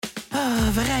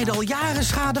We rijden al jaren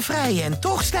schadevrij en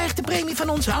toch stijgt de premie van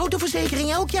onze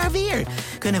autoverzekering elk jaar weer.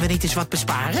 Kunnen we niet eens wat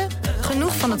besparen?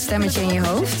 Genoeg van dat stemmetje in je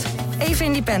hoofd? Even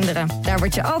Independeren. Daar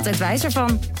word je altijd wijzer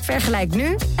van. Vergelijk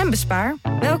nu en bespaar.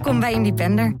 Welkom bij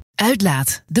Independer.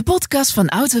 Uitlaat, de podcast van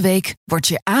Autoweek, wordt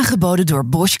je aangeboden door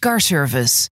Bosch Car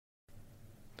Service.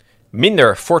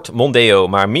 Minder Ford Mondeo,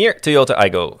 maar meer Toyota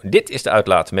Aygo. Dit is de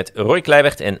Uitlaat met Roy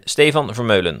Kleiweg en Stefan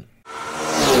Vermeulen.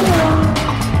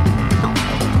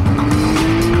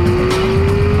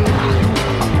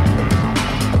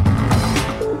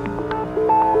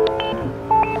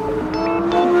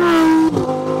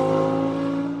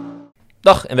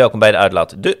 Dag en welkom bij de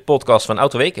Uitlaat, de podcast van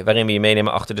Autoweek, waarin we je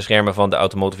meenemen achter de schermen van de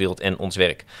automotorwereld en ons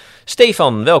werk.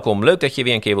 Stefan, welkom. Leuk dat je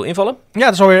weer een keer wil invallen. Ja,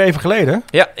 dat is alweer even geleden.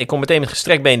 Ja, ik kom meteen met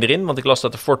gestrekt been erin, want ik las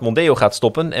dat de Ford Mondeo gaat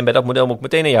stoppen. En bij dat model moet ik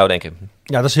meteen aan jou denken.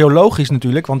 Ja, dat is heel logisch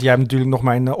natuurlijk, want jij hebt natuurlijk nog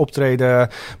mijn optreden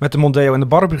met de Mondeo en de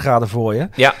Barbrigade voor je.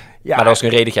 Ja, maar dat was een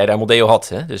reden dat jij daar Mondeo had,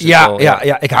 hè? Dus ja,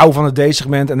 ik hou van het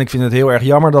D-segment en ik vind het heel erg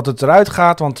jammer dat het eruit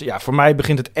gaat. Want ja, voor mij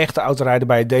begint het echte autorijden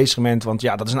bij het D-segment. Want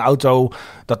ja, dat is een auto,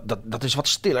 dat is wat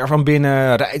stiller van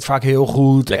binnen, rijdt vaak heel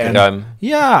goed. Lekker ruim.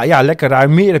 Ja, lekker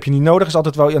ruim. Meer heb je niet nodig, is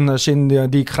altijd wel een zin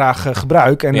die ik graag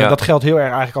gebruik. En dat geldt heel erg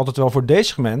eigenlijk altijd wel voor het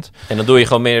D-segment. En dan doe je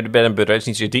gewoon meer de bread and butter. Het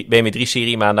is niet de BMW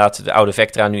 3-serie, maar inderdaad de oude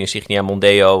Vectra, nu Insignia,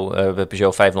 Mondeo,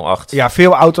 Peugeot 508. Ja,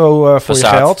 veel auto voor je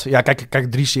Passat. geld. Ja, kijk,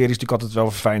 3-serie is natuurlijk altijd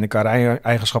wel fijne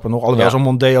eigenschappen nog. Alhoewel zo'n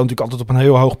Mondeo natuurlijk altijd op een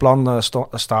heel hoog plan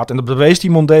staat. En dat bewees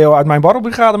die Mondeo uit mijn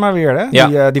Barbrigade maar weer. Hè?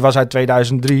 Ja. Die was uit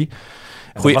 2003.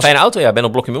 Fijne auto, ja. Ik ben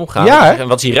op blokje mee omgegaan. Ja, en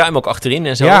wat is hier ruim ook achterin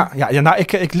en zo. Ja, nou,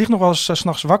 ik lig nog wel eens 's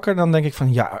nachts wakker. Dan denk ik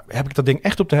van, ja, heb ik dat ding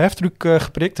echt op de heftruck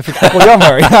geprikt? Dat vind ik ook wel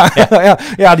jammer.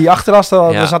 Ja, die achteras,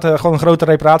 er zat gewoon een grote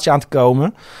reparatie aan te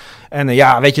komen. En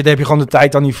weet je, daar heb je gewoon de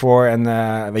tijd dan niet voor. En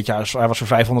weet je, hij was voor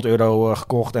 €500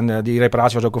 gekocht. En die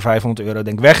reparatie was ook voor €500.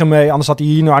 Denk, weg ermee. Anders had hij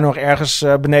hier nou nog ergens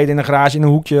beneden in de garage in een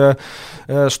hoekje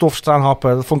stof staan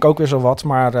happen. Dat vond ik ook weer zo wat.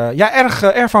 Maar erg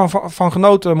van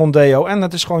genoten, Mondeo. En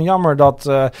het is gewoon jammer dat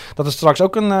het straks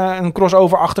ook een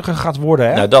crossover-achtige gaat worden.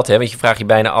 Hè? Nou dat, hè, want je vraagt je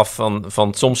bijna af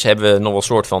van soms hebben we nog wel een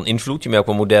soort van invloed. Je merkt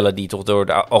wel modellen die toch door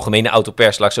de algemene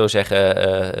autopers, laat ik zo zeggen,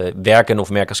 werken. Of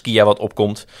merk als Kia wat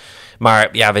opkomt. Maar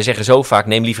ja, wij zeggen zo vaak,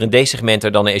 neem liever een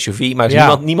D-segmenter dan een SUV. Maar er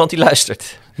is niemand die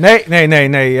luistert. Nee.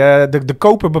 De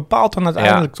koper bepaalt dan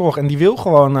uiteindelijk toch. En die wil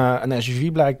gewoon een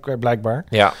SUV blijkbaar.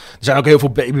 Ja. Er zijn ook heel veel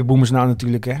babyboomers nou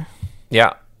natuurlijk, hè.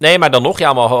 Ja. Nee, maar dan nog,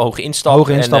 allemaal hoge instap.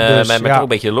 Hoge instap en, dus, met ook een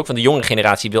beetje de look van de jongere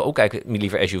generatie wil ook eigenlijk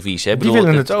liever SUV's. Hè? Die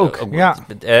willen het ook, ja.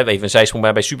 Even een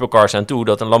zijsprong bij supercars aan toe,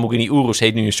 dat een Lamborghini Urus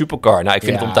heet nu een supercar. Nou, ik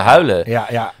vind het om te huilen.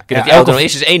 Ja. Dat die auto nog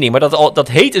is één ding, maar dat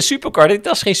heet een supercar.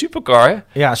 Dat is geen supercar.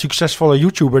 Ja, een succesvolle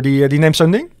YouTuber, die neemt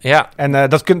zo'n ding. Ja. En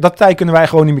dat tij kunnen wij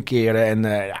gewoon niet meer keren. En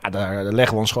daar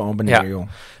leggen we ons gewoon op neer, joh.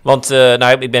 Want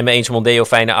ik ben mee eens, Mondeo,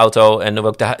 fijne auto. En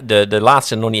ook de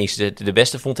laatste nog niet eens de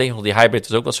beste vond ik. Want die hybrid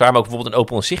was ook wat zwaar. Maar ook bijvoorbeeld een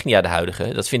Opel Insignia, de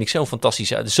huidige. Dat vind ik zo'n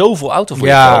fantastische... Zoveel auto voor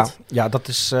je geld. Ja, dat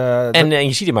is... En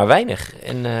je ziet er maar weinig.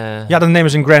 En, dan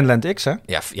nemen ze een Grandland X, hè?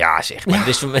 Ja zeg maar.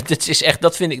 Het is echt...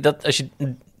 Dat vind ik... Dat als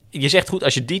je zegt goed,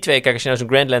 als je die twee... Kijk, als je nou zo'n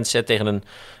Grandland zet tegen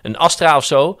een Astra of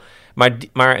zo...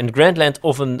 Maar een Grandland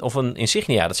of een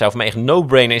Insignia, dat zou voor mij echt een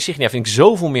no-brainer. Insignia vind ik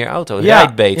zoveel meer auto.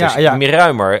 Rijdt beter, meer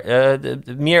ruimer,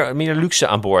 meer luxe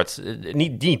aan boord.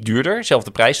 Niet duurder,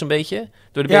 zelfde prijs zo'n beetje,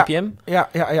 door de BPM. Ja.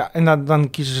 En dan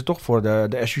kiezen ze toch voor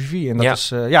de SUV. En dat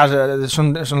is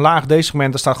zo'n laag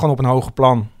D-segment, dat staat gewoon op een hoger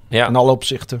plan. Ja. In alle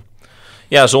opzichten.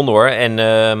 Ja, zonde hoor. En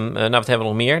wat hebben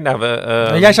we nog meer?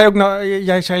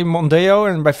 Jij zei Mondeo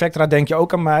en bij Vectra denk je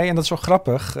ook aan mij. En dat is wel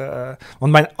grappig.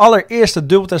 Want mijn allereerste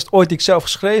dubbeltest ooit die ik zelf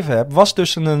geschreven heb... was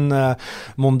tussen een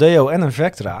Mondeo en een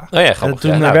Vectra. Oh ja, grappig.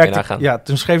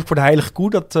 Toen schreef ik voor de Heilige Koe,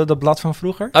 dat blad van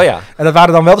vroeger. Oh ja. En dat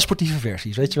waren dan wel de sportieve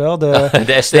versies, weet je wel?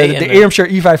 De ST de Irmscher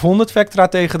i500 Vectra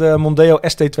tegen de Mondeo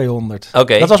ST200.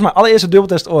 Oké. Dat was mijn allereerste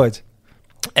dubbeltest ooit.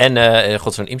 En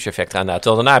zo'n Imscher Vectra.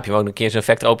 Terwijl daarna heb je ook een keer zo'n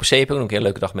Vectra Open C. Heb ik ook nog een keer een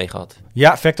leuke dag mee gehad.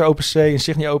 Ja, Vectra Open C,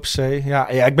 Insignia Open C. Ja,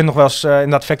 ik ben nog wel eens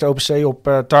inderdaad Vectra Open C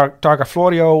op Targa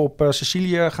Florio op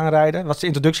Sicilië gaan rijden. Dat was de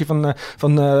introductie van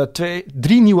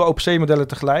 3 nieuwe Open C modellen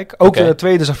tegelijk. Ook de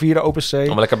tweede Zafira Open C.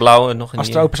 Allemaal lekker blauw. Nog een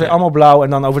Astra Open C, allemaal blauw. En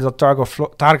dan over dat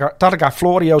Targa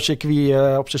Florio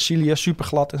circuit op Sicilië. Super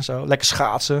glad en zo. Lekker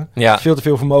schaatsen. Ja. Veel te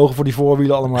veel vermogen voor die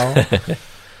voorwielen allemaal.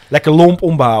 Lekker lomp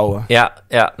ombouwen. Ja,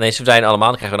 ze zijn allemaal.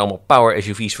 Dan krijgen we allemaal power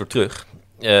SUV's voor terug.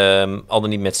 Al dan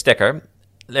niet met stekker.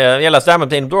 Laten we daar maar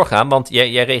meteen op doorgaan. Want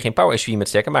jij reed geen power SUV met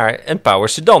stekker, maar een power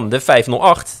sedan. De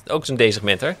 508, ook zo'n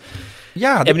D-segmenter.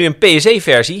 Ja, We hebben nu een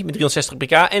PSE-versie met 360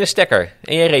 pk en een stekker.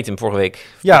 En jij reed hem vorige week,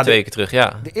 2 weken terug,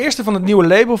 ja. De eerste van het nieuwe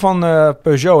label van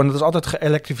Peugeot, en dat is altijd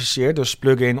geëlektrificeerd, dus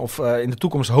plug-in of in de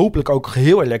toekomst hopelijk ook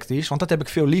geheel elektrisch, want dat heb ik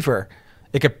veel liever.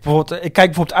 Ik kijk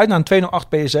bijvoorbeeld uit naar een 208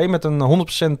 PSE met een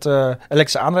 100%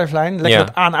 elektrische aandrijflijn. Lekker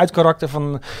het aan-uit karakter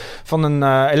van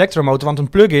een elektromotor. Want een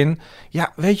plug-in,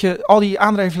 ja, weet je, al die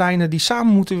aandrijflijnen die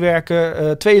samen moeten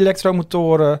werken, 2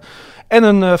 elektromotoren en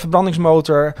een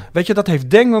verbrandingsmotor. Weet je, dat heeft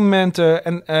denkmomenten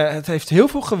en het heeft heel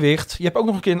veel gewicht. Je hebt ook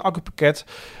nog een keer een accupakket.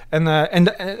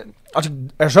 Als ik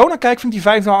er zo naar kijk, vind ik die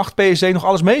 508 PSE nog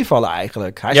alles meevallen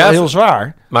eigenlijk. Hij is wel heel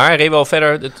zwaar. Maar hij reed wel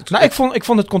verder. Ik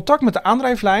vond het contact met de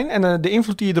aandrijflijn en de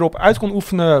invloed die je erop uit kon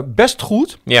oefenen best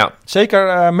goed. Ja.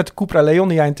 Zeker met de Cupra Leon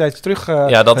die jij een tijd terug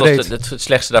dat reed. was het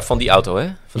slechtste daarvan, die auto, hè?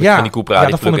 Van die Cupra. Ja,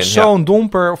 dat vond ik zo'n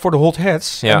domper voor de hot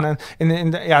heads. Ja. En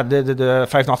de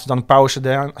 508 is dan een power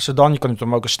sedan. Je kan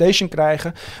hem ook een station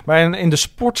krijgen. Maar in de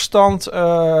sportstand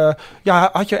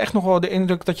had je echt nog wel de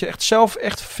indruk dat je echt zelf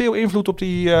echt veel invloed op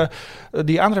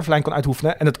die aandrijflijn kon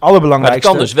uitoefenen. En het allerbelangrijkste...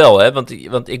 Maar dat kan dus wel, hè?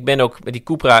 Want ik ben ook met die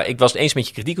Cupra... Ik was het eens met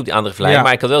je kritiek op die aandrijflijn,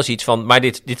 maar ik had wel zoiets van... Maar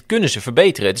dit kunnen ze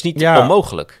verbeteren. Het is niet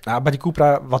onmogelijk. Nou, bij die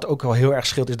Cupra, wat ook wel heel erg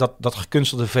scheelt, is dat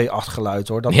gekunstelde V8 geluid,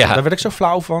 hoor. Daar werd ik zo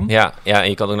flauw van. Ja, en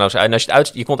je kan ook nou eens uit...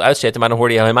 Als je kon het uitzetten, maar dan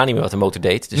hoorde je helemaal niet meer wat de motor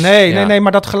deed. Dus, nee,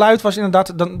 maar dat geluid was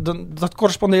inderdaad... Dat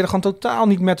correspondeerde gewoon totaal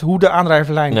niet met hoe de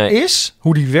aandrijflijn is,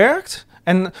 hoe die werkt...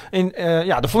 En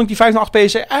daar vond ik die 508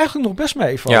 PSE eigenlijk nog best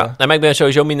meevallen. Ja, maar ik ben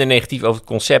sowieso minder negatief over het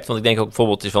concept. Want ik denk ook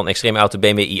bijvoorbeeld, het is van een extreme auto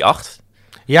BMW i8.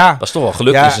 Ja. Dat is toch wel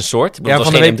gelukkig is een soort. Het was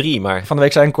geen M3, maar... Van de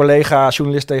week zei een collega,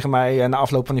 journalist tegen mij... na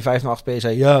afloop van die 508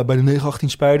 PSE... Ja, bij de 918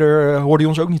 Spyder hoorde je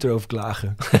ons ook niet erover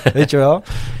klagen. Weet je wel?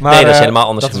 Maar, nee, dat is helemaal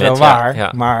anders dat is wel waar.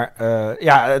 Ja. Maar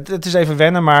het is even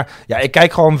wennen. Maar ja, ik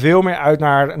kijk gewoon veel meer uit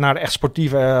naar echt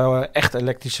sportieve, echt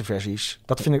elektrische versies.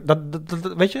 Dat vind ik...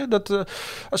 weet je?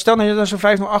 Stel dat je zo'n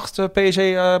 508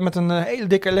 PSE met een hele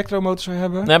dikke elektromotor zou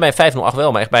hebben. Nee, bij 508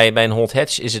 wel. Maar echt bij een hot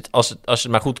hatch is het... Als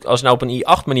het nou op een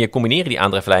i8 manier combineren die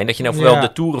aandrijflijn, dat je nou vooral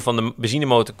de toeren van de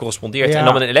benzinemotor correspondeert en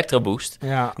dan met een elektroboost.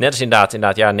 Ja. Net als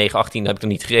inderdaad 918 heb ik er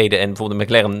niet gereden en bijvoorbeeld de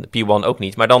McLaren P1 ook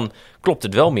niet. Maar dan klopt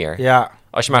het wel meer. Ja.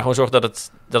 Als je maar gewoon zorgt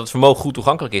dat het vermogen goed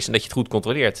toegankelijk is en dat je het goed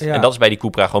controleert. Ja. En dat is bij die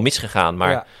Cupra gewoon misgegaan.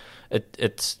 Maar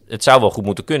het zou wel goed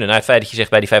moeten kunnen. Nou, het feit dat je zegt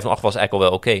bij die 508 was eigenlijk al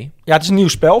wel oké. Ja, het is een nieuw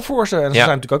spel voor ze. En ze zijn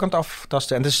natuurlijk ook aan het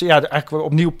aftasten. En dus eigenlijk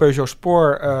opnieuw Peugeot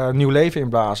Spoor nieuw leven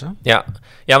inblazen. Ja,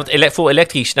 want vol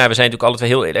elektrisch. Nou, we zijn natuurlijk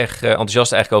altijd wel heel erg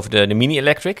enthousiast eigenlijk over de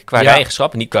mini-electric. Qua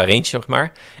rijeigenschap en niet qua range, zeg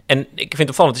maar. En ik vind het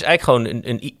opvallend. Het is eigenlijk gewoon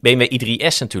een BMW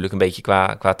i3S natuurlijk een beetje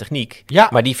qua techniek. Ja.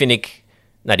 Maar die vind ik...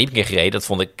 Nou, die heb ik een keer gereden. Dat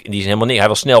vond ik, die is helemaal niks. Hij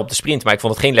was snel op de sprint, maar ik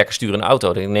vond het geen lekker sturende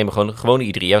auto. Ik neem gewoon een gewone i3.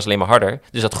 Hij was alleen maar harder.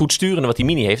 Dus dat goed sturende wat die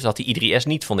Mini heeft, dat had die i3S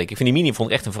niet, vond ik. Ik vind die Mini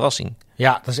echt een verrassing.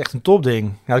 Ja, dat is echt een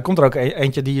topding. Ja, er komt er ook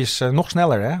eentje die is nog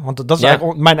sneller, hè? Want dat is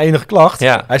eigenlijk mijn enige klacht.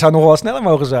 Ja. Hij zou nog wel sneller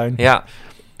mogen zijn. Ja.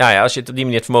 Nou ja, als je het op die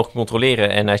manier het vermogen controleren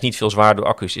en hij is niet veel zwaar door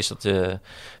accu's, is dat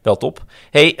wel top.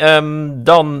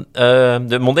 Dan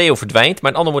de Mondeo verdwijnt,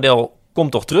 maar een ander model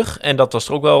komt toch terug. En dat was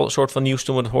er ook wel een soort van nieuws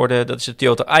toen we het hoorden. Dat is de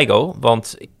Toyota Aygo.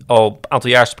 Want al een aantal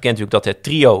jaar is het bekend natuurlijk dat het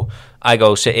trio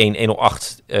Aygo C1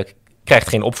 108 krijgt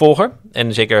geen opvolger.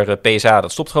 En zeker PSA,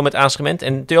 dat stopt gewoon met aanschement.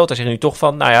 En Toyota zegt nu toch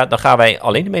van, nou ja, dan gaan wij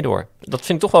alleen ermee door. Dat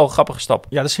vind ik toch wel een grappige stap.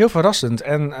 Ja, dat is heel verrassend.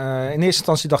 En in eerste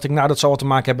instantie dacht ik, nou, dat zal wat te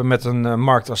maken hebben met een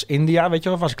markt als India, weet je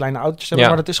wel, waar ze kleine autootjes hebben.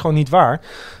 Ja. Maar dat is gewoon niet waar.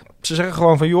 Ze zeggen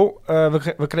gewoon van, joh,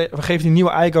 we geven die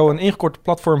nieuwe Aygo een ingekorte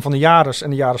platform van de Yaris en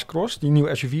de Yaris Cross. Die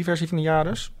nieuwe SUV-versie van de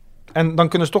Yaris. En dan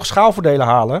kunnen ze toch schaalvoordelen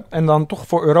halen. En dan toch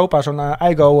voor Europa zo'n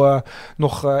Aygo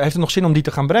heeft het nog zin om die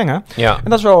te gaan brengen. Ja. En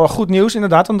dat is wel goed nieuws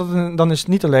inderdaad. Want dan is het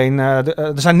niet alleen...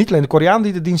 er zijn niet alleen de Koreanen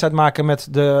die de dienst uitmaken met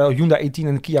de Hyundai i10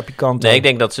 en de Kia Picanto. Nee, ik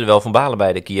denk dat ze er wel van balen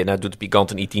bij de Kia. Nou, doet de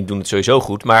Picanto en i10 doen het sowieso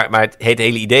goed. Maar het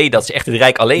hele idee dat ze echt het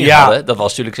Rijk alleen hadden, dat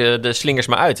was natuurlijk de slingers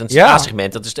maar uit. Want het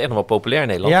A-segment, dat is echt nog wel populair in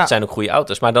Nederland. Het zijn ook goede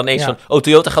auto's. Maar dan eens van,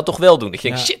 Toyota gaat toch wel doen. Ik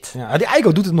denk, shit. Ja, die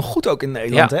Aygo doet het nog goed ook in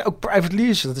Nederland. Hè? Ook private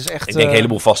lease, dat is echt... Ik denk een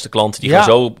heleboel vaste klanten die gewoon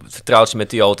zo vertrouwd zijn met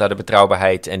Toyota, de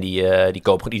betrouwbaarheid. En die kopen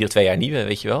gewoon iedere 2 jaar nieuwe,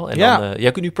 weet je wel. En dan,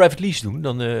 jij kunt nu private lease doen.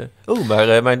 Dan, maar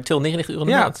het til €99 in de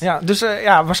maand. Ja, dus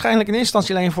waarschijnlijk in eerste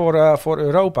instantie alleen voor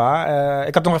Europa.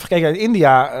 Ik had nog even gekeken, in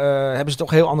India hebben ze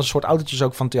toch heel ander soort autootjes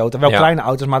ook van Toyota. Wel kleine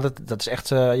auto's, maar dat is echt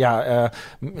een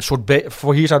soort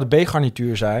voor hier zou de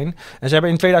B-garnituur zijn. En ze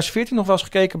hebben in 2014 nog wel eens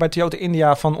gekeken bij Toyota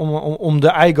India van om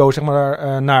de Aygo zeg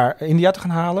maar naar India te gaan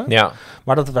halen. Ja.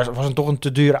 Maar dat was toch een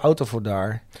te dure auto voor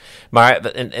daar. Maar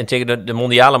en tegen de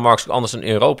mondiale markt is ook anders dan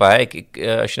Europa. Hè.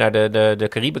 Als je naar de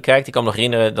Cariben kijkt, ik kan me nog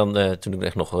herinneren toen ik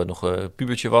echt nog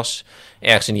pubertje was.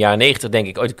 Ergens in de jaren 90 denk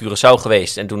ik ooit in Curaçao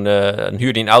geweest. En toen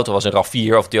huurde een auto, was een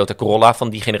RAV4 of Toyota Corolla van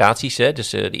die generaties. Hè. Dus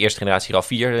de eerste generatie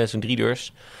RAV4, zo'n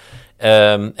 3-deurs.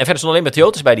 En verder stonden alleen maar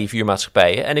Toyota's bij die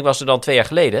vuurmaatschappijen. En ik was er dan 2 jaar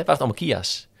geleden, waren het allemaal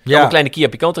Kia's. Ja. Allemaal kleine Kia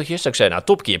Picanto'tjes. Dat ik zei, nou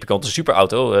top, Kia Picanto is een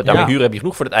superauto. Daarmee huren heb je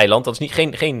genoeg voor het eiland. Dat is niet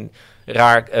geen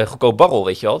raar goedkoop barrel,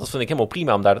 weet je wel. Dat vind ik helemaal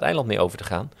prima om daar het eiland mee over te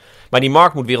gaan. Maar die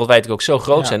markt moet wereldwijd ook zo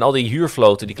groot zijn. Al die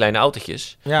huurvloten, die kleine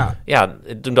autootjes. Ja,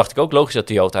 toen dacht ik ook logisch dat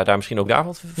Toyota daar misschien ook daar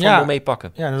wat van wil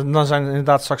meepakken. Ja, dan zijn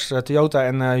inderdaad straks Toyota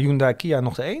en Hyundai Kia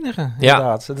nog de enige.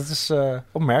 Inderdaad. Dat is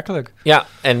opmerkelijk. Ja,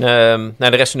 en de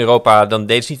rest van Europa, dan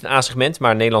deed ze niet een A-segment.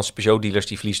 Maar Nederlandse Peugeot-dealers,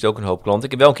 die verliezen ook een hoop klanten.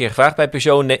 Ik heb wel een keer gevraagd bij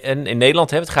Peugeot in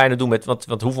Nederland. Wat ga je nou doen met,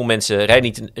 want hoeveel mensen reden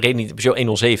niet de Peugeot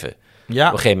 107? Ja.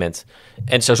 Op een gegeven moment.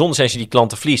 En het zou zonde zijn als je die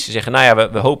klanten verliest. Ze zeggen, nou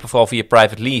ja, we hopen vooral via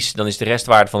private lease. Dan is de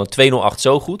restwaarde van een 208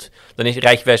 zo goed. Dan rijd je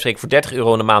bij wijze van spreken voor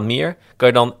 €30 in de maand meer. Kan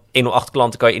je dan 108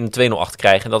 klanten kan je in een 208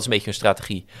 krijgen. En dat is een beetje een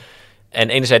strategie. En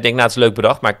enerzijds denk ik, het is leuk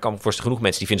bedacht. Maar ik kan me voorstellen, genoeg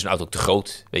mensen die vinden zo'n auto ook te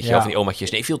groot. Weet je wel, van die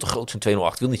omaatjes. Nee, veel te groot, zo'n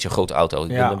 208. Ik wil niet zo'n grote auto.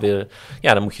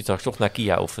 Dan moet je toch naar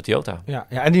Kia of Toyota. Ja,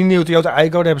 en die nieuwe Toyota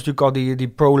Aygo, daar hebben ze natuurlijk al die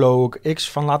Prologue X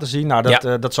van laten zien.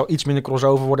 Nou, dat zal iets minder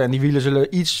crossover worden. En die wielen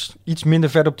zullen iets minder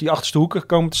ver op die achterste hoeken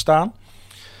komen te staan.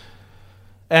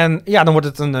 En ja, dan wordt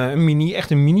het een mini,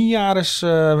 echt een mini-Yaris.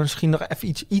 Misschien nog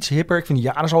even iets hipper. Ik vind de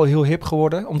Yaris al heel hip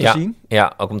geworden om te zien.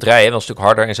 Ja, ook om te rijden, wel een stuk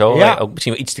harder en zo. Ja. Ook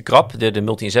misschien wel iets te krap. De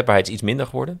multi-inzetbaarheid is iets minder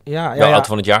geworden. Auto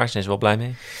van het jaar, zijn ze wel blij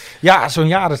mee. Ja, zo'n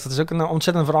Yaris, dat is ook een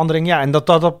ontzettende verandering. Ja, en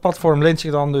dat platform leent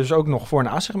zich dan dus ook nog voor een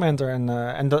A-segmenter.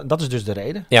 En dat is dus de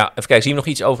reden. Ja, even kijken, zie je nog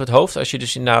iets over het hoofd? Als je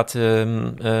dus inderdaad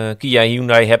Kia,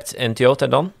 Hyundai hebt en Toyota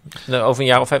dan? Over een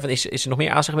jaar of 5, is er nog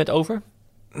meer A-segment over?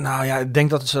 Nou ja, ik denk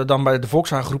dat ze dan bij de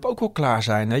Volkswagen groep ook wel klaar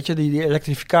zijn. Weet je, die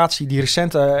elektrificatie, die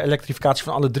recente elektrificatie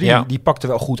van alle 3, die pakte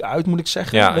wel goed uit, moet ik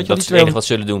zeggen. Ja, weet je, dat is het enige wat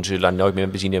ze zullen doen. Ze zullen daar nooit meer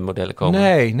benzine modellen komen.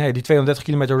 Nee, die 230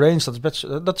 kilometer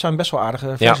range, dat zijn best wel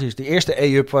aardige versies. Die eerste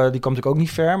E-Up, die komt natuurlijk ook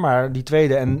niet ver, maar die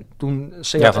tweede en toen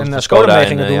Seat en Skoda mee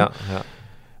gingen doen.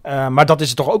 Maar dat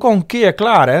is toch ook al een keer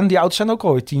klaar, hè? Die auto's zijn ook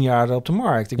al 10 jaar op de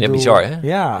markt. Ik bedoel, bizar, hè?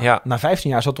 Ja, na 15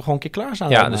 jaar zal het toch gewoon een keer klaar zijn.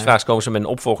 Ja, dus vaak komen ze met een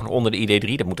opvolger onder de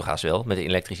ID3. Dat moet toch haast wel, met een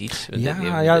elektrisch iets.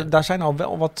 Ja, daar zijn al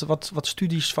wel wat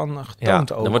studies van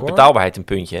getoond over. Dan wordt betaalbaarheid een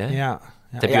puntje, hè? Ja.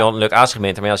 Dan heb je wel een leuk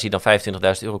A-segment, maar als die dan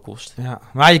 €25.000 kost. Ja,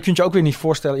 maar je kunt je ook weer niet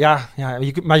voorstellen...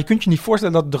 maar je kunt je niet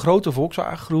voorstellen dat de grote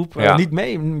Volkswagen groep niet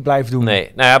mee blijft doen.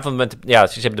 Nee, nou ja,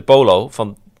 ze hebben de Polo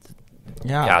van...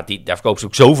 daar verkopen ze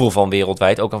ook zoveel van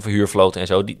wereldwijd, ook aan verhuurvloten en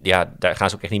zo. Daar gaan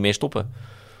ze ook echt niet mee stoppen.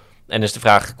 En dus de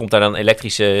vraag, komt daar dan een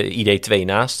elektrische ID2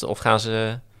 naast? Of gaan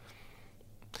ze...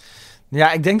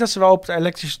 Ja, ik denk dat ze wel op de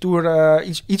elektrische Tour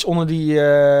iets onder die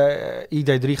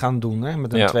ID3 gaan doen. Hè?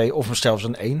 Met een 2 of zelfs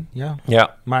een 1.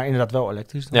 Ja. Maar inderdaad wel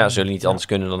elektrisch. Ja, zullen niet anders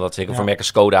kunnen dan dat. Zeker voor merken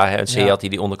Skoda en Seat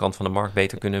die onderkant van de markt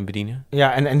beter kunnen bedienen.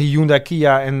 Ja, en die Hyundai,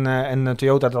 Kia en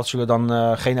Toyota, dat zullen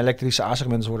dan geen elektrische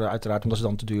A-segmenten worden uiteraard, omdat ze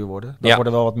dan te duur worden. Dat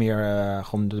worden wel wat meer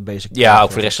gewoon de basic. Ja, ook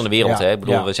voor de rest van de wereld. Hè? Ik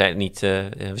bedoel, we zijn niet... we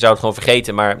zouden het gewoon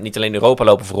vergeten, maar niet alleen Europa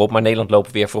lopen voorop, maar Nederland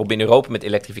lopen weer voorop in Europa met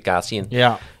elektrificatie. En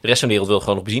de rest van de wereld wil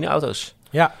gewoon nog benzineauto's.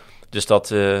 Ja. Dus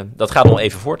dat gaat nog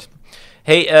even voort.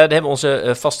 Dan hebben we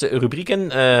onze vaste rubrieken.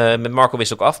 Met Marco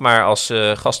wist ook af, maar als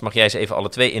gast mag jij ze even alle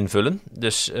 2 invullen.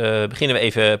 Dus beginnen we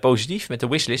even positief met de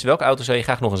wishlist. Welke auto zou je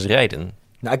graag nog eens rijden?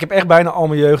 Nou, ik heb echt bijna al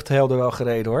mijn jeugdhelden wel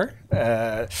gereden, hoor.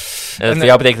 En voor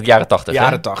jou betekent het jaren 80,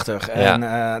 Jaren 80.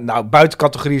 En buiten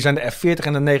categorie zijn de F40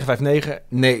 en de 959.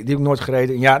 Nee, die heb ik nooit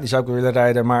gereden. Ja, die zou ik willen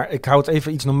rijden, maar ik hou het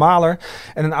even iets normaler.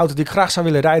 En een auto die ik graag zou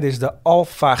willen rijden is de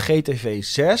Alfa GTV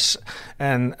 6.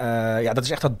 En dat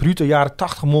is echt dat brute jaren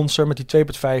 80 monster met die 2.5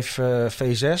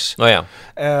 V6. Oh ja.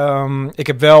 Ik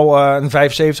heb wel een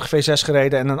 75 V6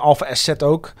 gereden en een Alfa SZ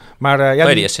ook. Maar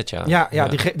die SZ,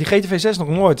 die GTV 6 nog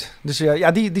nooit. Dus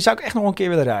die zou ik echt nog een keer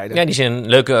willen rijden. Ja, die zijn een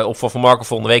leuke opval van Marco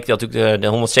volgende week. Die had natuurlijk de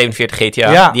 147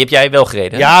 GTA. Ja. Die heb jij wel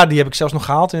gereden, hè? Ja, die heb ik zelfs nog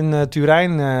gehaald in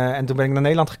Turijn. En toen ben ik naar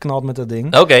Nederland geknald met dat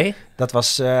ding. Oké. Dat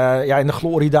was in de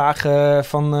gloriedagen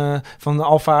van de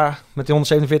Alfa met die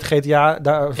 147 GTA.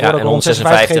 Daarvoor ook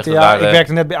 156 GTA. Ik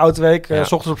werkte net bij Autoweek. 's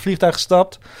ochtends op het vliegtuig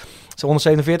gestapt.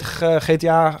 147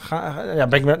 GTA,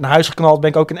 ben ik naar huis geknald. Ben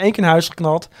ik ook in 1 keer naar huis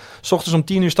geknald. 's Ochtends om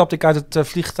 10 uur stapte ik uit het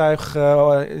vliegtuig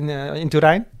in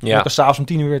Turijn. Ja. Ik was 's avonds om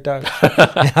 10 uur weer thuis.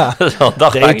 Dat is wel een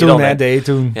dag deed je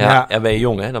toen. Ja, ben je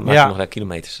jong, hè? Dan maak je nog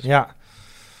kilometers. Ja.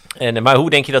 Maar hoe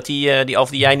denk je dat die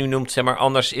Alfa die jij nu noemt, zeg maar,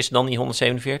 anders is dan die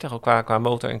 147? Ook qua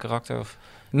motor en karakter? Of?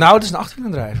 Nou, het is een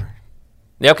 8-wielendrijver.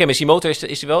 Ja, oké, maar die motor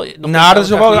is die wel... dat is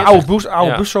wel een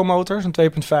oude Busso motor, zo'n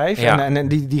 2.5. Ja. En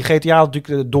die GTA had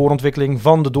natuurlijk de doorontwikkeling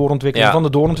van de doorontwikkeling van de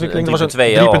doorontwikkeling. Dat was een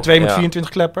 3.2 met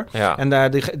 24 kleppen. Ja.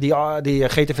 En die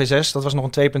GTV 6, dat was nog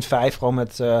een 2.5, gewoon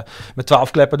met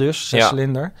 12 kleppen dus, 6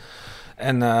 cilinder.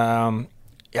 En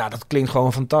Ja, dat klinkt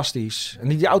gewoon fantastisch. En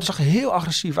die auto zag er heel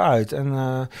agressief uit.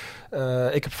 En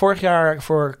ik heb vorig jaar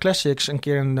voor Classics een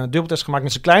keer een dubbeltest gemaakt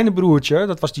met zijn kleine broertje.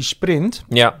 Dat was die Sprint.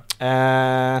 Ja.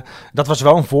 Dat was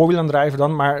wel een voorwielaandrijver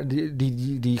dan. Maar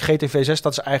die GT-V6,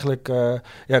 dat is eigenlijk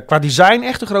qua design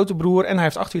echt een grote broer. En hij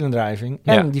heeft achterwielaandrijving.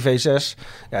 En die V6,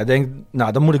 ik denk,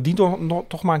 nou, dan moet ik die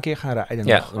toch maar een keer gaan rijden.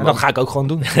 Ja, en dat ga ik ook gewoon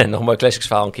doen. Nog een mooi Classics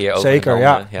verhaal een keer over. Zeker,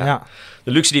 dan, ja.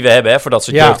 De luxe die we hebben, hè, voor dat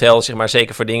soort jeugdhelden, zeg maar,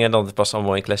 zeker voor dingen, dan past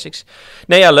allemaal mooi in Classics.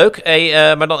 Nee, ja, leuk.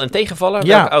 Hey, maar dan een tegenvaller.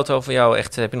 Welke auto van jou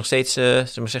echt, heb je nog steeds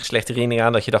slechte herinneringen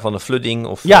aan dat je dacht van een flooding?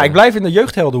 Of, ik blijf in de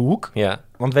jeugdheldenhoek. Ja.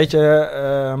 Want weet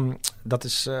je, dat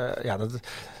is,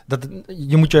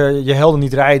 je moet je helden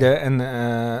niet rijden.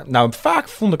 En vaak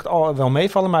vond ik het al wel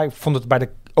meevallen, maar ik vond het bij de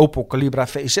Opel Calibra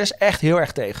V6 echt heel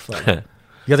erg tegenvallen.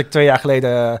 Die had ik 2 jaar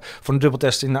geleden voor een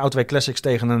dubbeltest in de Auto Classics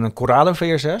tegen een Corrado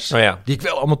VR6. Die ik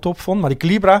wel allemaal top vond. Maar die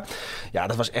Calibra,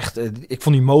 dat was echt... ik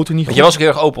vond die motor niet goed. Je was ook heel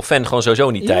erg Opel-fan, gewoon sowieso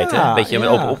in die tijd. Hè? Een beetje met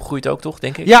Opel opgegroeid ook, toch,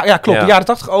 denk ik? Ja, klopt. De jaren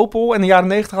 80 Opel. En de jaren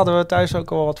 90 hadden we thuis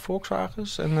ook al wat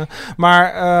Volkswagens.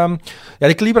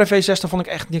 Die Calibra V6, daar vond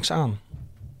ik echt niks aan.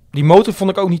 Die motor vond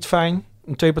ik ook niet fijn.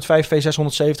 Een 2.5 V6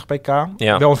 170 pk.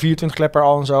 Ja. Wel een 24 klepper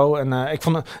al en zo. En ik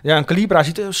vond... een Calibra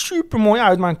ziet er super mooi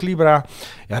uit. Maar een Calibra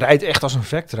rijdt echt als een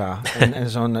Vectra. en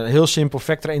zo'n heel simpel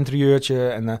Vectra interieurtje.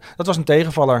 En dat was een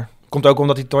tegenvaller. Komt ook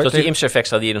omdat hij... Die IMSA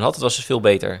Vectra die je dan had, dat was dus veel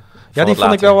beter. Ja, die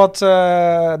vond ik wel wat... dat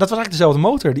was eigenlijk dezelfde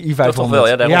motor, die i500. Dat toch wel,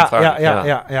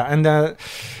 ja. En...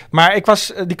 maar ik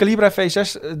was, die Calibra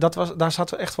V6, daar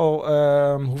zat echt wel,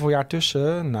 hoeveel jaar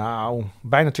tussen? Nou,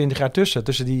 bijna 20 jaar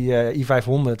tussen die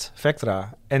i500 Vectra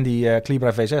en die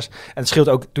Calibra V6. En het scheelt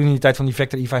ook, toen in die tijd van die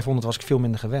Vectra i500 was ik veel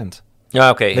minder gewend. Ja,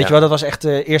 oké. Weet je wel, dat was echt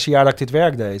het eerste jaar dat ik dit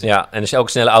werk deed. Ja, en dus elke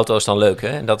snelle auto is dan leuk, hè?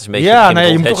 En dat is een beetje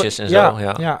je moet toch, en zo.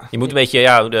 Je moet een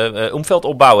beetje de omveld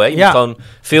opbouwen, hè? Je moet gewoon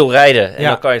veel rijden en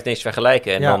dan kan je het ineens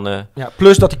vergelijken. En dan,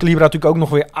 plus dat die Calibra natuurlijk ook nog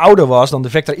weer ouder was dan de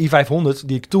Vectra i500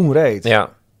 die ik toen reed. Ja.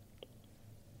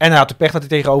 En hij had de pech dat hij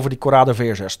tegenover die Corrado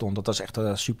VR6 stond. Dat was echt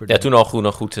super. Ja, toen al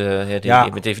goed.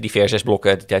 Met even die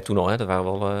VR6-blokken, die tijd toen al, hè? Dat waren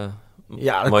wel...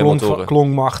 dat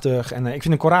klonk machtig. En ik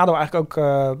vind een Corrado eigenlijk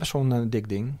ook best wel een dik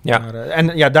ding. Ja.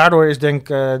 Maar, daardoor is denk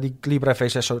ik die Calibra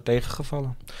V6 zo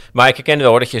tegengevallen. Maar ik herken wel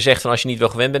hoor, dat je zegt van als je niet wel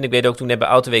gewend bent. Ik weet ook toen net bij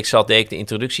Autoweek zat, deed ik de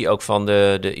introductie ook van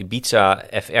de Ibiza,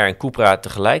 FR en Cupra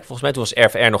tegelijk. Volgens mij toen was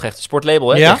RFR nog echt een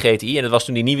sportlabel, hè, de GTI. En dat was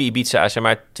toen die nieuwe Ibiza, zeg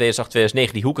maar 2008,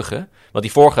 2009, die hoekige. Want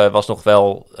die vorige was nog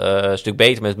wel een stuk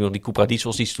beter met nog die Cupra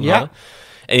diesels die ze toen hadden.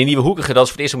 En die nieuwe hoekige, dat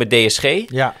is voor het eerst ook met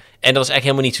DSG. Ja. En dat was eigenlijk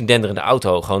helemaal niet zo'n denderende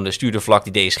auto. Gewoon de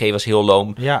stuurdervlak, die DSG was heel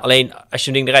loom. Ja. Alleen, als je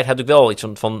een ding rijdt, had ik wel iets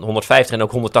van 150 en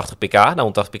ook 180 pk. Nou,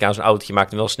 180 pk is een autootje, maakt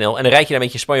hem wel snel. En dan rijd je daar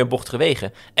met je Spanje bochtige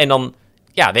wegen. En dan,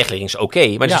 wegligging is oké.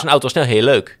 Maar dan is een auto snel heel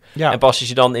leuk. Ja. En pas als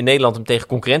je dan in Nederland hem tegen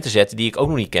concurrenten zet, die ik ook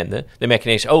nog niet kende, dan merk je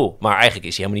ineens, maar eigenlijk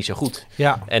is hij helemaal niet zo goed.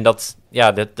 Ja. En dat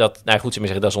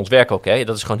is ons werk ook, hè.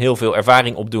 Dat is gewoon heel veel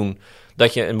ervaring opdoen,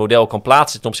 dat je een model kan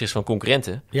plaatsen ten opzichte van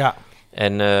concurrenten. Ja.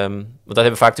 En want dat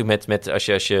hebben we vaak natuurlijk met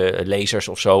als je lezers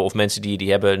of zo, of mensen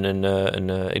die hebben die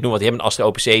hebben een Astra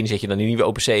OPC, en die zet je dan die nieuwe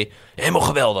OPC, helemaal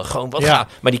geweldig, gewoon wat gaaf.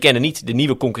 Maar die kennen niet de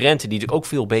nieuwe concurrenten, die natuurlijk ook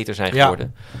veel beter zijn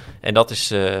geworden. Ja. En dat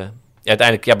is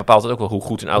uiteindelijk bepaalt het ook wel hoe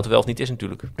goed een auto wel of niet is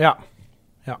natuurlijk. Ja.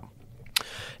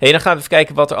 Hey, dan gaan we even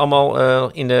kijken wat er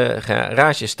allemaal in de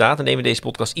garage staat. Dan nemen we deze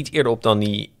podcast iets eerder op dan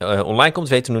die online komt.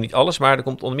 We weten nog niet alles, maar er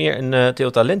komt onder meer een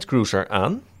Toyota Land Cruiser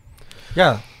aan.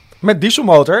 Ja. Met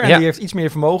dieselmotor. En die heeft iets meer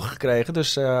vermogen gekregen.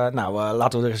 Dus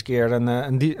laten we er eens een keer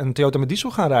een Toyota met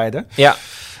diesel gaan rijden. Ja,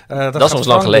 dat is ons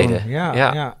lang geleden.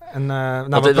 Ja. En,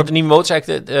 de nieuwe motor is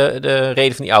eigenlijk de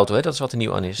reden van die auto. Hè? Dat is wat er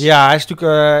nieuw aan is. Ja, hij is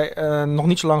natuurlijk nog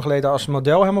niet zo lang geleden als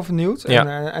model helemaal vernieuwd.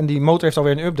 Ja. En die motor heeft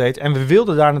alweer een update. En we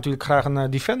wilden daar natuurlijk graag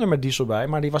een Defender met diesel bij.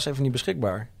 Maar die was even niet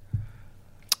beschikbaar.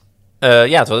 Dat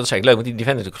is eigenlijk leuk, want die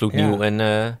Defender is natuurlijk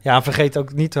gloednieuw. Ja. En vergeet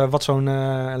ook niet wat zo'n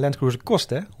Land Cruiser kost,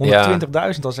 hè?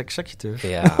 120.000 als executive.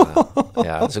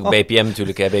 Ja, dat is ook BPM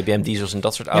natuurlijk, hè? BPM diesels en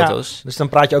dat soort auto's. Ja, dus dan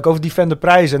praat je ook over Defender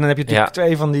prijzen. En dan heb je natuurlijk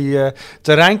 2 van die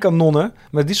terreinkanonnen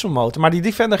met dieselmotor. Maar die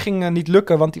Defender ging niet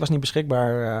lukken, want die was niet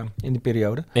beschikbaar in die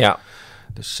periode. Ja.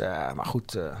 Dus, maar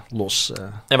goed, los.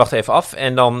 En wacht even af.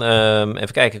 En dan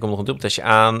even kijken, er komt nog een dubbeltestje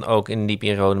aan. Ook in die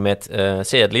periode met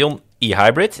Seat Leon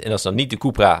e-Hybrid. En dat is dan niet de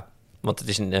Cupra. Want het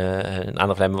is een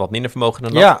aandachtslijm met wat minder vermogen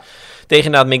dan dat. Ja. Tegen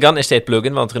inderdaad Megane Estate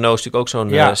plug-in. Want Renault is natuurlijk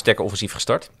ook zo'n sterker offensief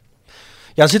gestart.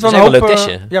 Ja, er zit wel een leuk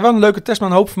testje. Ja, wel een leuke test, maar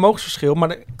een hoop vermogensverschil. Maar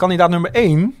de kandidaat nummer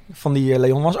 1 van die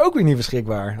Leon was ook weer niet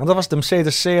beschikbaar. Want dat was de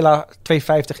Mercedes CLA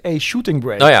 250e Shooting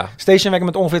Brake. Oh ja. Stationwagon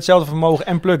met ongeveer hetzelfde vermogen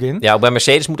en plug-in. Ja, bij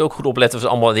Mercedes moet ook goed opletten.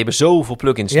 Die hebben zoveel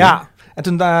plug-ins. Ja, en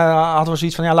toen hadden we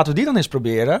zoiets van, laten we die dan eens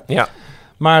proberen. Ja.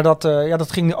 Maar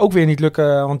dat ging ook weer niet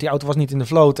lukken, want die auto was niet in de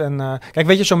vloot. En kijk,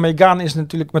 weet je, zo'n Megane is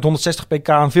natuurlijk met 160 pk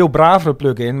een veel bravere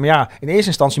plug-in. Maar ja, in eerste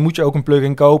instantie moet je ook een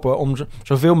plug-in kopen om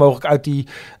zoveel mogelijk uit die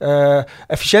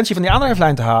efficiëntie van die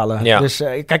aandrijflijn te halen. Ja. Dus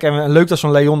kijk, en leuk dat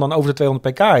zo'n Leon dan over de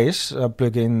 200 pk is,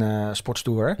 plug-in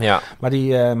sportstoer. Ja. Maar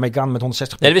die Megane met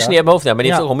 160 pk... Nee, dat wist ik niet uit mijn hoofd, maar die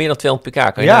heeft toch al meer dan 200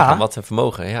 pk. Kan je nagaan wat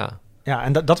vermogen, ja. Ja,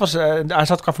 en dat was, hij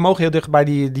zat qua vermogen heel dicht bij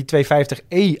die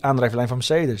 250e aandrijflijn van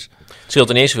Mercedes. Het scheelt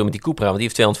ineens zoveel met die Cupra, want die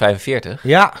heeft 245.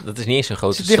 Ja. Dat is niet eens een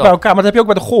grote stap. Dicht bij elkaar, maar dat heb je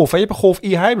ook bij de Golf. Hè? Je hebt een Golf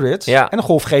e-hybrid en een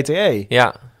Golf GTE.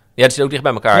 Ja. Ja, dat zit ook dicht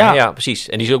bij elkaar. Ja, precies.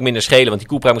 En die is ook minder schelen, want die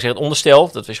Cupra, moet ik zeggen, het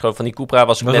onderstel, dat was gewoon van die Cupra,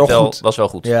 was wel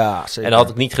goed. Ja, zeker. En dat had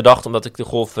ik niet gedacht, omdat ik de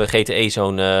Golf GTE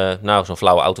zo'n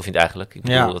flauwe auto vind eigenlijk. Ik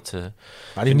bedoel dat...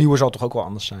 Maar die nieuwe zal toch ook wel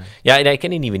anders zijn? Ja, nee, ik ken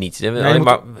die nieuwe niet.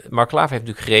 Mark Klaver heeft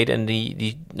natuurlijk gereden en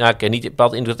ik heb niet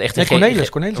bepaald indruk dat echt... Cornelis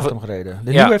heeft hem gereden.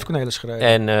 De nieuwe heeft Cornelis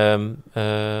gereden.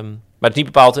 Maar het is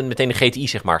niet bepaald meteen een GTI,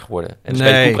 zeg maar, geworden. En dus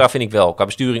bij de Cupra vind ik wel. Qua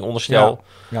besturing, onderstel...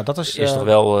 Ja, dat is toch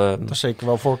wel... dat is zeker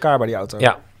wel voor elkaar bij die auto.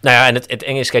 Ja, nou ja, en het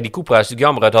enge is, kijk, die Cupra is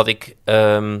natuurlijk jammer dat ik...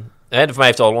 voor mij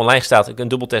heeft het al online gestaan. Ik een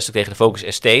dubbeltest tegen de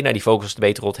Focus ST. Nou, die Focus is de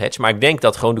betere hot hatch. Maar ik denk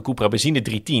dat gewoon de Cupra benzine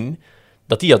 310...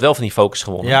 dat die had wel van die Focus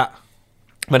gewonnen. Ja.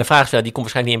 Maar de vraag is wel, die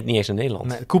komt waarschijnlijk niet eens in Nederland.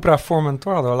 Nee, de Cupra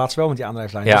Formentor hadden we laatst wel met die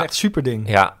aandrijflijn. Ja. Dat is echt een super ding.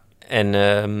 Ja, en...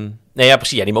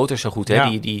 precies. Ja, die motor is zo goed, hè?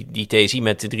 Ja. Die TSI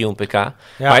met 300 pk. Ja.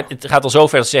 Maar het gaat al zo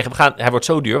ver dat ze zeggen, hij wordt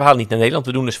zo duur, we halen niet naar Nederland.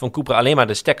 We doen dus van Cupra alleen maar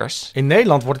de stekkers. In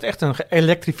Nederland wordt het echt een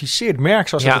geëlektrificeerd merk,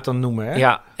 zoals ze het dan noemen, hè?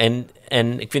 Ja,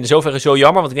 en ik vind het zover zo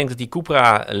jammer, want ik denk dat die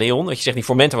Cupra Leon, wat je zegt, die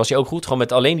Formentor was hij ook goed, gewoon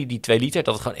met alleen die 2 liter,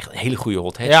 dat het gewoon echt een hele goede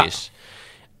hot hatch is.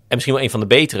 En misschien wel een van de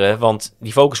betere, want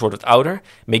die Focus wordt wat ouder.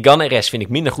 Megane RS vind ik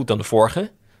minder goed dan de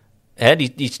vorige. Hè,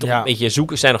 die is toch een beetje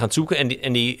zijn nog aan het zoeken.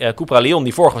 En die Cupra Leon,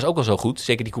 die vorige was ook al zo goed.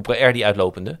 Zeker die Cupra R, die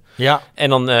uitlopende. Ja. En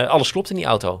dan alles klopt in die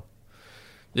auto.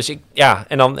 Dus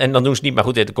en dan doen ze het niet. Maar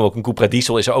goed, er komt ook een Cupra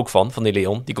Diesel is er ook van die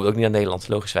Leon. Die komt ook niet naar Nederland,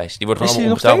 logischwijs. Die wordt gewoon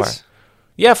allemaal onbetaalbaar.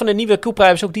 Ja, van de nieuwe Cupra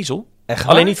hebben ze ook diesel. Echt?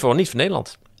 Alleen niet voor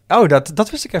Nederland. Oh, dat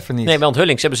wist ik even niet. Nee, want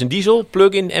Hullings hebben ze een diesel,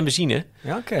 plug-in en benzine.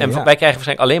 Ja, oké. En wij krijgen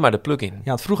waarschijnlijk alleen maar de plug-in. Ja,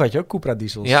 want vroeger had je ook Cupra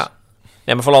diesels. Ja.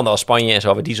 Ja, maar voor landen als Spanje en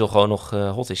zo, waar diesel gewoon nog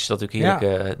hot is dat natuurlijk een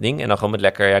heerlijk ding. En dan gewoon met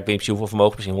lekker, ik weet niet hoeveel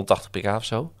vermogen, misschien 180 pk of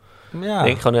zo. Ja.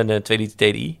 Denk gewoon een 2 liter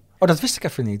TDI. Oh, dat wist ik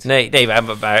even niet. Nee, ik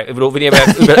bedoel,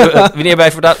 wanneer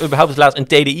wij überhaupt het laatst een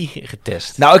TDI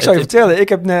getest? Nou, ik zou je vertellen, ik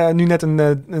heb nu net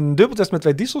een dubbeltest met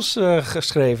 2 diesels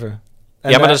geschreven.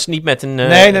 En, maar dat is niet met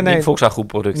een Volkswagen groep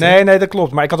product. Nee, dat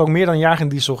klopt. Maar ik had ook meer dan een jaar geen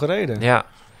diesel gereden. Ja.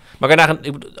 Maar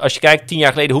als je kijkt, 10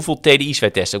 jaar geleden, hoeveel TDI's wij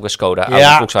testen, ook bij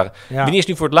Skoda, Volkswagen. Ja. Wanneer is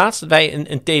nu voor het laatst dat wij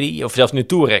een TDI, of zelfs nu een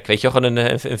Touareg, weet je wel, gewoon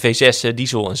een V6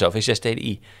 diesel en zo, V6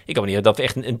 TDI. Ik heb niet dat we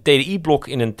echt een TDI-blok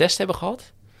in een test hebben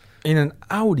gehad. In een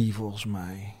Audi, volgens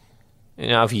mij. In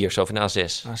een A4 of zo, of een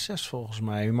A6. A6 volgens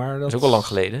mij, maar dat is ook al lang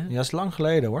geleden. Ja, dat is lang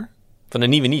geleden, hoor. Van de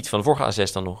nieuwe niet, van de vorige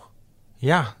A6 dan nog.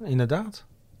 Ja, inderdaad.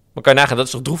 Maar kan je nagaan, dat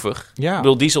is toch droevig? Ja. Ik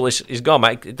bedoel, diesel is gone,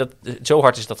 maar zo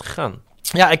hard is dat gegaan.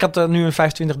 Ja, ik had nu een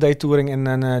 25D Touring in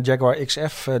een Jaguar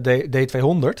XF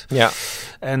D200. Ja.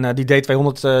 En die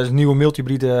D200 is een nieuwe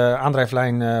multihybride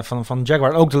aandrijflijn van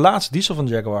Jaguar. En ook de laatste diesel van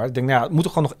Jaguar. Ik denk, nou ja, we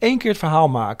moeten gewoon nog 1 keer het verhaal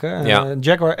maken.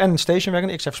 Jaguar en een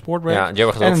Stationwagon, XF Sportbrake. Ja,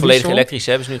 Jaguar gaat ook volledig elektrisch,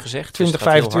 hebben ze nu gezegd.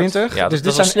 2025. Ja, dus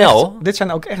dit zijn snel. Dit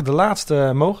zijn ook echt de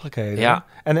laatste mogelijkheden. Ja.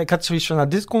 En ik had zoiets van, nou,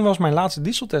 dit kon wel eens mijn laatste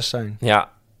dieseltest zijn. Ja.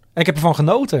 En ik heb ervan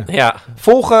genoten. Ja.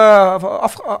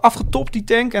 Afgetopt die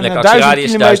tank. En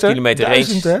 1000 kilometer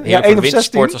range. Ja, 1 op 16.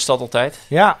 Sport was dat altijd.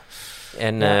 Ja.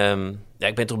 En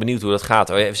ik ben toch benieuwd hoe dat gaat.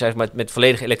 Hoor. Met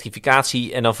volledige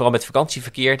elektrificatie en dan vooral met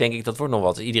vakantieverkeer, denk ik, dat wordt nog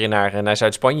wat. Iedereen naar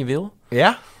Zuid-Spanje wil.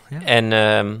 Ja. En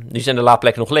nu zijn de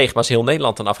laadplekken nog leeg. Maar als heel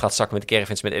Nederland dan af gaat zakken met de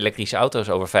caravans met elektrische auto's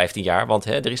over 15 jaar. Want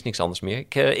er is niks anders meer.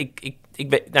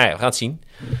 We gaan het zien.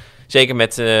 Zeker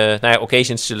met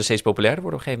occasions zullen steeds populairder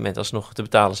worden op een gegeven moment als ze nog te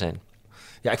betalen zijn.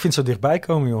 Ja, ik vind het zo dichtbij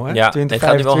komen, joh. Hè? Ja, 20, het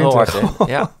gaat nu wel heel hard. Hè?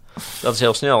 Ja, dat is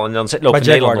heel snel. En dan loopt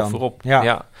Nederland nog voorop.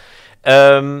 Ja.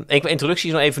 Ik wil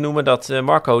introducties nog even noemen dat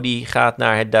Marco die gaat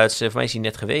naar het Duitse, voor mij is hij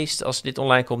net geweest, als dit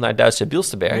online komt, naar het Duitse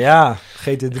Bilsterberg. Ja,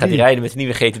 GT3. Gaat hij rijden met de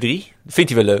nieuwe GT3. Dat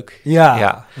vindt hij wel leuk.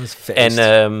 Ja. Dat is feest.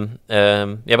 En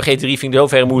bij GT3 vind ik zo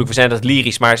ver moeilijk. We zijn dat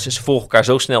lyrisch, maar ze volgen elkaar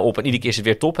zo snel op en iedere keer is het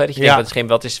weer top. Hè, dat je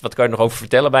denkt, wat kan je er nog over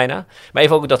vertellen bijna? Maar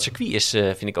even ook dat circuit is,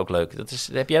 vind ik ook leuk.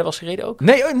 Heb jij wel eens gereden ook?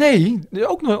 Nee,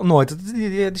 ook nooit.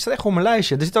 Die staat echt op mijn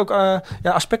lijstje. Er zitten ook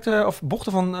aspecten of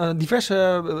bochten van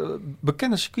diverse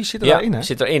bekende circuits zitten daarin. Hè?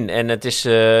 Zit erin. En het is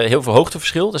heel veel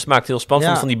hoogteverschil. Dus het maakt het heel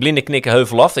spannend. Van die blinde knikken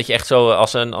heuvel af. Dat je echt zo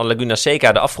als een Laguna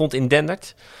Seca de afgrond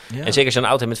indendert. Ja. En zeker als je een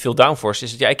auto met veel downforce.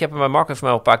 Dus ik heb hem bij Marco heeft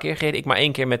mij al een paar keer gereden. Ik maar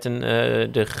 1 keer met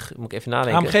moet ik even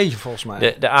nadenken. AMG'tje volgens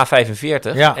mij. De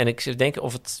A45. Ja. En ik denk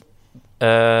of het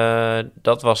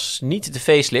Dat was niet de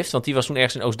facelift, want die was toen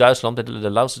ergens in Oost-Duitsland, bij de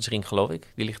Lausitzring, geloof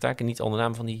ik. Die ligt daar. Ik ken niet al de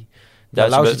naam van die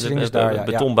Duitse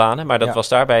betonbanen, maar dat was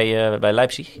daar bij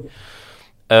Leipzig.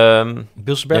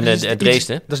 Bilsterberg en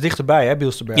Dresden. Dat is dichterbij, hè,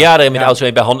 Bilsterberg? Ja, daar met de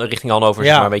auto richting Hannover,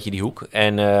 zeg maar, een beetje die hoek.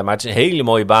 Maar het is een hele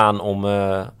mooie baan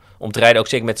om te rijden, ook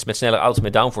zeker met snellere auto's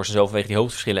met downforce en zo, vanwege die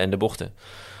hoogteverschillen en de bochten.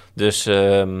 Dus,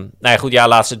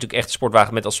 laatst natuurlijk echt een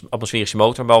sportwagen met als atmosferische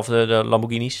motor, behalve de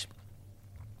Lamborghinis.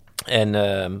 En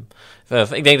ik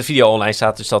denk dat de video online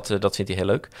staat, dus dat vindt hij heel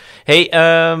leuk.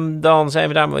 Dan zijn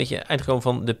we daar een beetje eind gekomen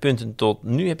van de punten tot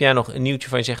nu. Heb jij nog een nieuwtje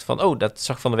van je zegt van, dat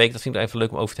zag ik van de week, dat vind ik even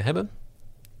leuk om over te hebben?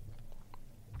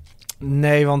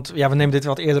 Nee, want we nemen dit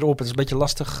wat eerder op. Het is een beetje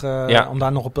lastig om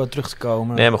daar nog op terug te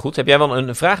komen. Nee, maar goed. Heb jij wel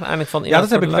een vraag eigenlijk van? Ja, dat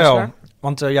heb ik wel.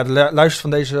 Want de luisteraars van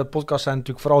deze podcast zijn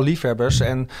natuurlijk vooral liefhebbers.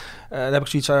 En daar heb ik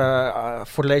zoiets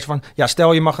voor de lezer van... Ja,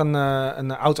 stel je mag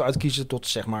een auto uitkiezen tot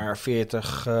zeg maar €40.000.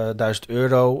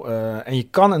 En je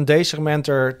kan een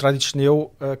D-segmenter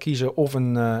traditioneel kiezen of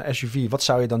een SUV. Wat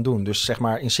zou je dan doen? Dus zeg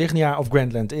maar Insignia of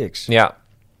Grandland X? Ja.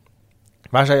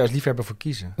 Waar zou je als liefhebber voor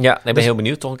kiezen? Ja, ik ben heel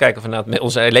benieuwd. Toch kijken of met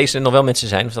onze lezers er nog wel mensen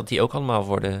zijn. Of dat die ook allemaal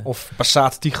worden... Of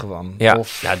Passat Tiguan. Ja,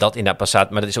 dat inderdaad Passat.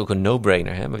 Maar dat is ook een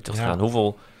no-brainer. Hè? Toch gaan.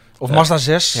 Hoeveel... Of Mazda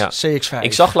 6 CX-5.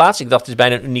 Ik zag laatst, ik dacht het is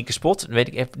bijna een unieke spot. Dat weet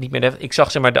ik even niet meer. Ik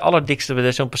zag zeg maar de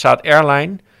allerdikste, zo'n Passat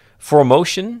Airline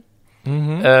 4Motion.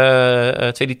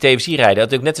 Twee die TFSI rijden. Dat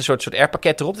had ook net een soort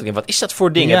R-pakket erop. Ik denk, wat is dat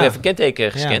voor ding? Heb je even een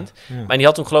kenteken gescand. Ja. Maar die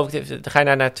had toen geloof ik, dan ga je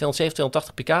naar 270,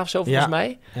 280 pk of zo volgens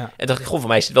mij. Ja. En dacht ik, voor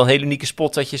mij is het wel een hele unieke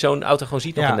spot dat je zo'n auto gewoon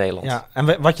ziet nog in Nederland. Ja.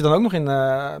 En wat je dan ook nog in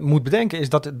moet bedenken is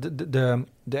dat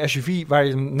de SUV waar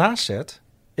je hem naast zet,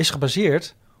 is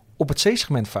gebaseerd op het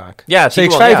C-segment vaak. Ja,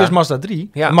 CX-5 is Mazda 3.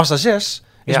 En Mazda 6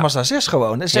 is Mazda 6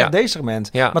 gewoon. Dat is echt D-segment.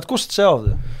 Ja. Maar het kost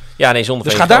hetzelfde. Ja, nee, zonder.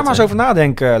 Dus ga daar maar eens over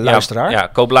nadenken, luisteraar. Ja,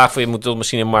 koop laag voor je. Moet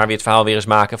misschien maar weer het verhaal weer eens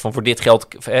maken van voor dit geld,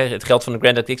 het geld van de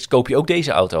Grandland X, koop je ook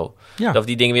deze auto. Ja. Dat we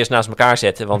die dingen weer eens naast elkaar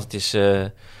zetten, want het is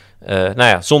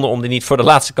zonde om die niet voor de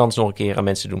laatste kans nog een keer aan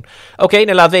mensen te doen.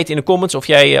 Oké, laat weten in de comments of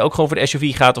jij ook gewoon voor de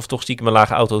SUV gaat of toch stiekem een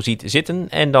lage auto ziet zitten.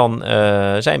 En dan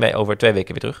zijn wij over 2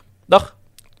 weken weer terug. Dag!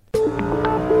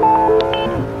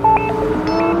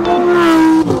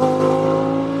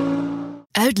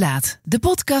 Uitlaat, de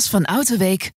podcast van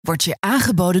Autoweek, wordt je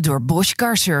aangeboden door Bosch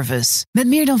Car Service. Met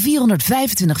meer dan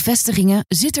 425 vestigingen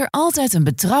zit er altijd een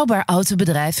betrouwbaar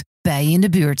autobedrijf bij je in de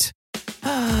buurt.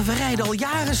 We rijden al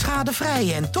jaren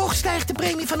schadevrij en toch stijgt de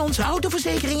premie van onze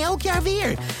autoverzekering elk jaar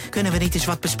weer. Kunnen we niet eens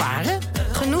wat besparen?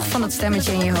 Genoeg van het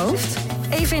stemmetje in je hoofd?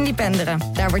 Even Independeren.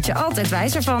 Daar word je altijd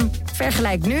wijzer van.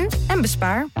 Vergelijk nu en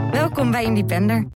bespaar. Welkom bij Independer.